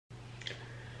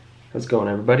How's it going,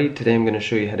 everybody? Today I'm going to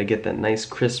show you how to get that nice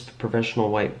crisp professional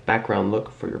white background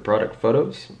look for your product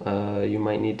photos. You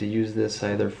might need to use this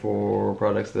either for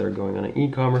products that are going on an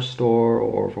e-commerce store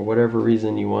or for whatever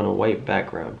reason you want a white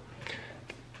background.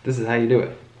 This is how you do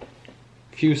it.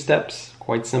 Few steps,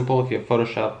 quite simple. If you have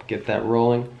Photoshop, get that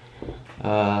rolling.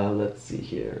 Let's see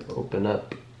here, open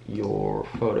up your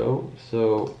photo.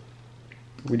 So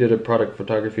we did a product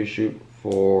photography shoot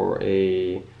for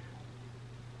a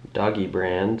doggy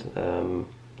brand.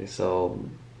 This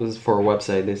is for a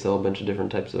website. They sell a bunch of different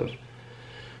types of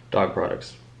dog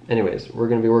products. Anyways, we're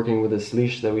going to be working with this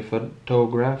leash that we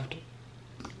photographed.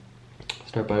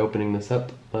 Start by opening this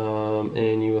up,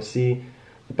 and you will see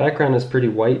the background is pretty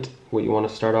white. What you want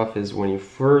to start off is when you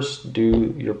first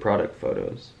do your product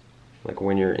photos, like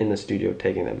when you're in the studio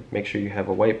taking them, make sure you have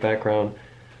a white background,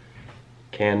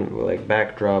 like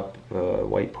backdrop,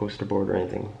 white poster board or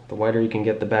anything. The whiter you can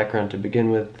get the background to begin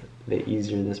with, the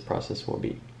easier this process will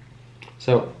be.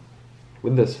 So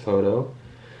with this photo,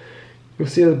 you'll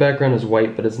see the background is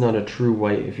white, but it's not a true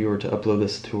white. If you were to upload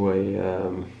this to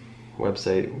a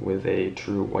website with a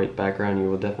true white background, you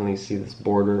will definitely see this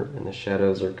border and the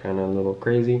shadows are kind of a little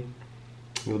crazy.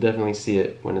 You'll definitely see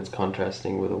it when it's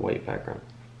contrasting with a white background.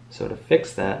 So to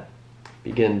fix that,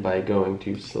 begin by going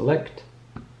to Select,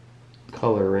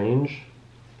 Color Range,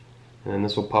 and then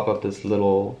this will pop up this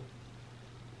little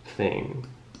thing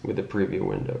with the preview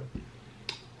window.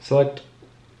 Select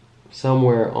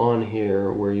somewhere on here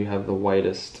where you have the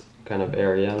whitest kind of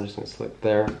area. I'm just going to select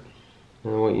there.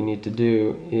 And what you need to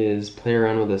do is play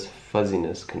around with this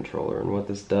fuzziness controller, and what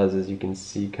this does is you can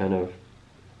see kind of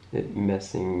it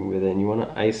messing with it, and you want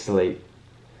to isolate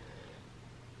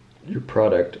your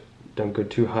product. Don't go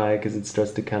too high because it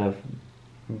starts to kind of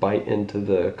bite into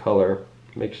the color.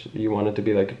 Make sure you want it to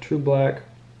be like a true black.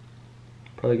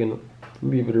 Probably gonna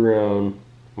leave it around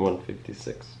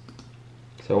 156.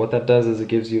 So what that does is it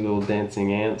gives you a little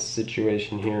dancing ants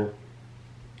situation here.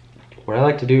 What I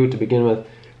like to do to begin with,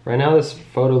 right now this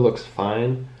photo looks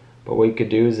fine, but what you could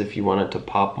do is if you want it to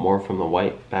pop more from the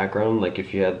white background, like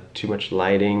if you had too much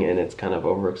lighting and it's kind of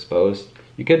overexposed,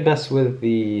 you could mess with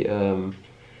the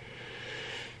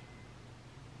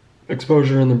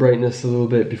exposure and the brightness a little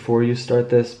bit before you start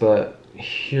this, but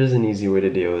here's an easy way to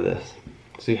deal with this.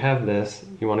 So you have this,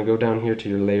 you want to go down here to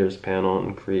your layers panel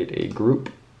and create a group.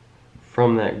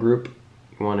 From that group,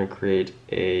 you want to create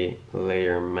a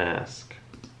layer mask.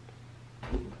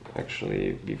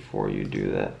 Actually, before you do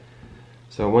that,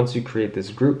 so once you create this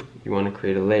group, you want to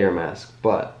create a layer mask,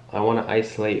 but I want to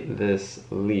isolate this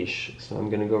leash. So I'm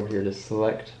going to go over here to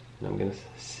Select, and I'm going to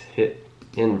hit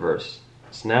Inverse.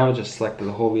 So now I just selected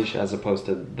the whole leash as opposed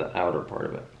to the outer part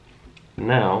of it.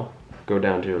 Now, go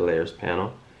down to your layers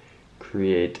panel,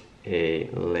 create a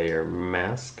layer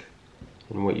mask,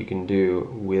 and what you can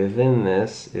do within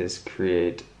this is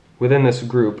create, within this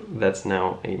group that's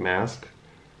now a mask,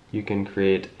 you can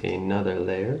create another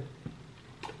layer.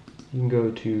 You can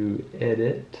go to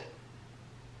Edit,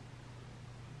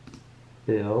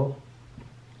 Fill,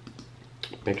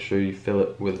 make sure you fill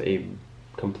it with a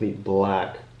complete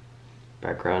black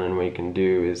background, and what you can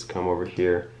do is come over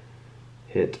here,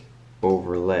 hit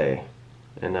Overlay,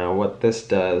 and now what this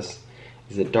does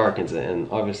is it darkens it, and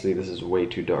obviously this is way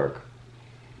too dark,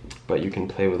 but you can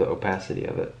play with the opacity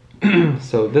of it.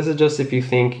 So this is just if you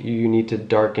think you need to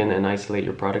darken and isolate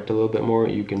your product a little bit more,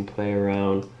 you can play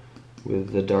around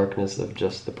with the darkness of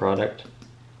just the product.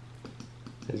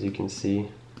 As you can see,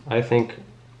 I think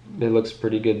it looks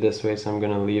pretty good this way, so I'm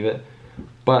going to leave it,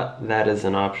 but that is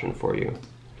an option for you.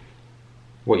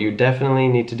 What you definitely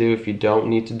need to do if you don't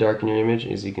need to darken your image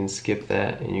is you can skip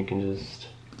that and you can just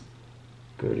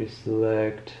go to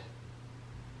Select,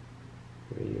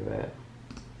 where are you at,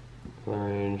 Color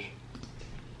Range.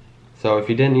 So if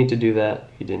you didn't need to do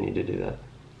that, you didn't need to do that.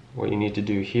 What you need to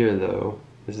do here though,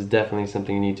 this is definitely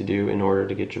something you need to do in order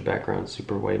to get your background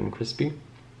super white and crispy.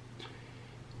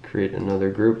 Create another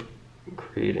group,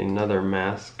 create another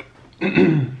mask,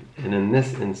 and in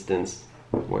this instance,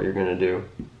 what you're going to do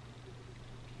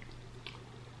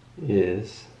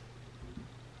is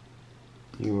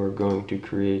you are going to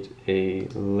create a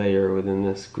layer within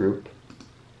this group.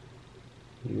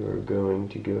 You are going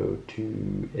to go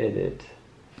to Edit,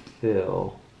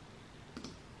 Fill,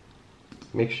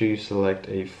 make sure you select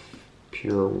a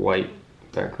pure white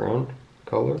background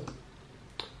color,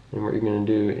 and what you're going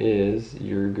to do is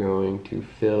you're going to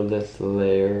fill this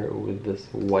layer with this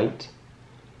white,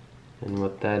 and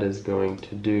what that is going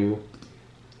to do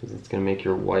is it's going to make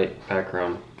your white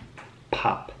background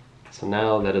pop. So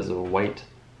now that is a white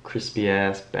crispy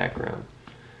ass background.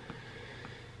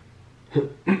 If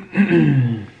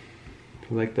you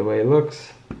like the way it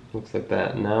looks, Looks like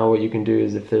that. Now what you can do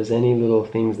is if there's any little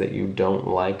things that you don't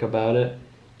like about it,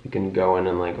 you can go in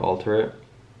and like alter it.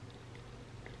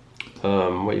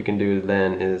 What you can do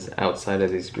then is outside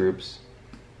of these groups.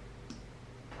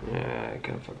 Yeah, I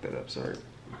kind of fucked that up, sorry.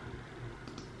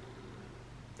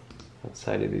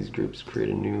 Outside of these groups, create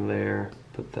a new layer,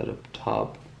 put that up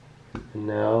top. And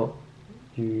now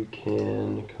you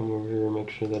can come over here and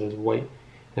make sure that is white.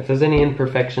 If there's any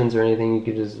imperfections or anything, you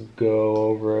could just go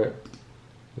over it.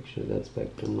 Make sure that's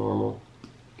back to normal.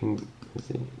 You can, let's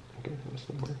see, okay, this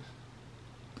one works.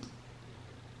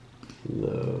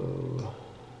 Low.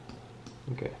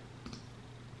 Okay.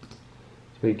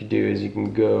 So what you can do is you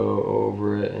can go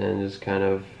over it and just kind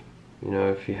of, you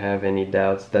know, if you have any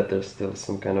doubts that there's still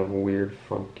some kind of weird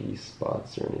funky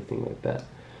spots or anything like that.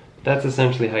 But that's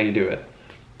essentially how you do it.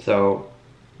 So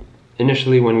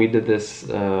initially when we did this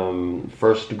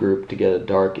first group to get it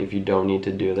dark, if you don't need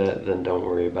to do that, then don't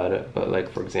worry about it. But like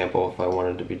for example, if I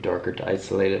wanted to be darker to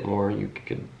isolate it more, you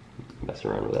could mess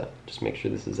around with that. Just make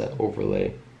sure this is at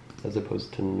overlay as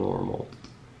opposed to normal.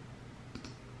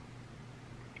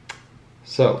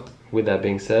 So with that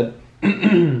being said,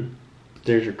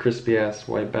 there's your crispy ass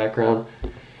white background.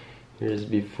 Here's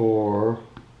before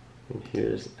and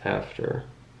here's after.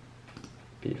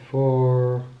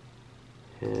 Before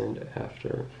and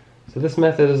after. So this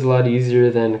method is a lot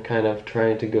easier than kind of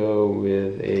trying to go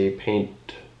with a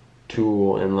paint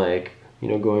tool and like, you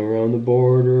know, going around the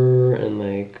border and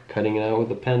like cutting it out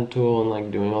with a pen tool and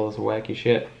like doing all this wacky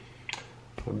shit.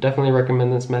 I would definitely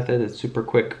recommend this method. It's super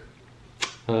quick.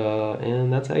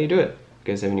 And that's how you do it. If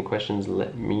you guys have any questions,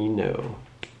 let me know.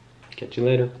 Catch you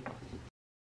later.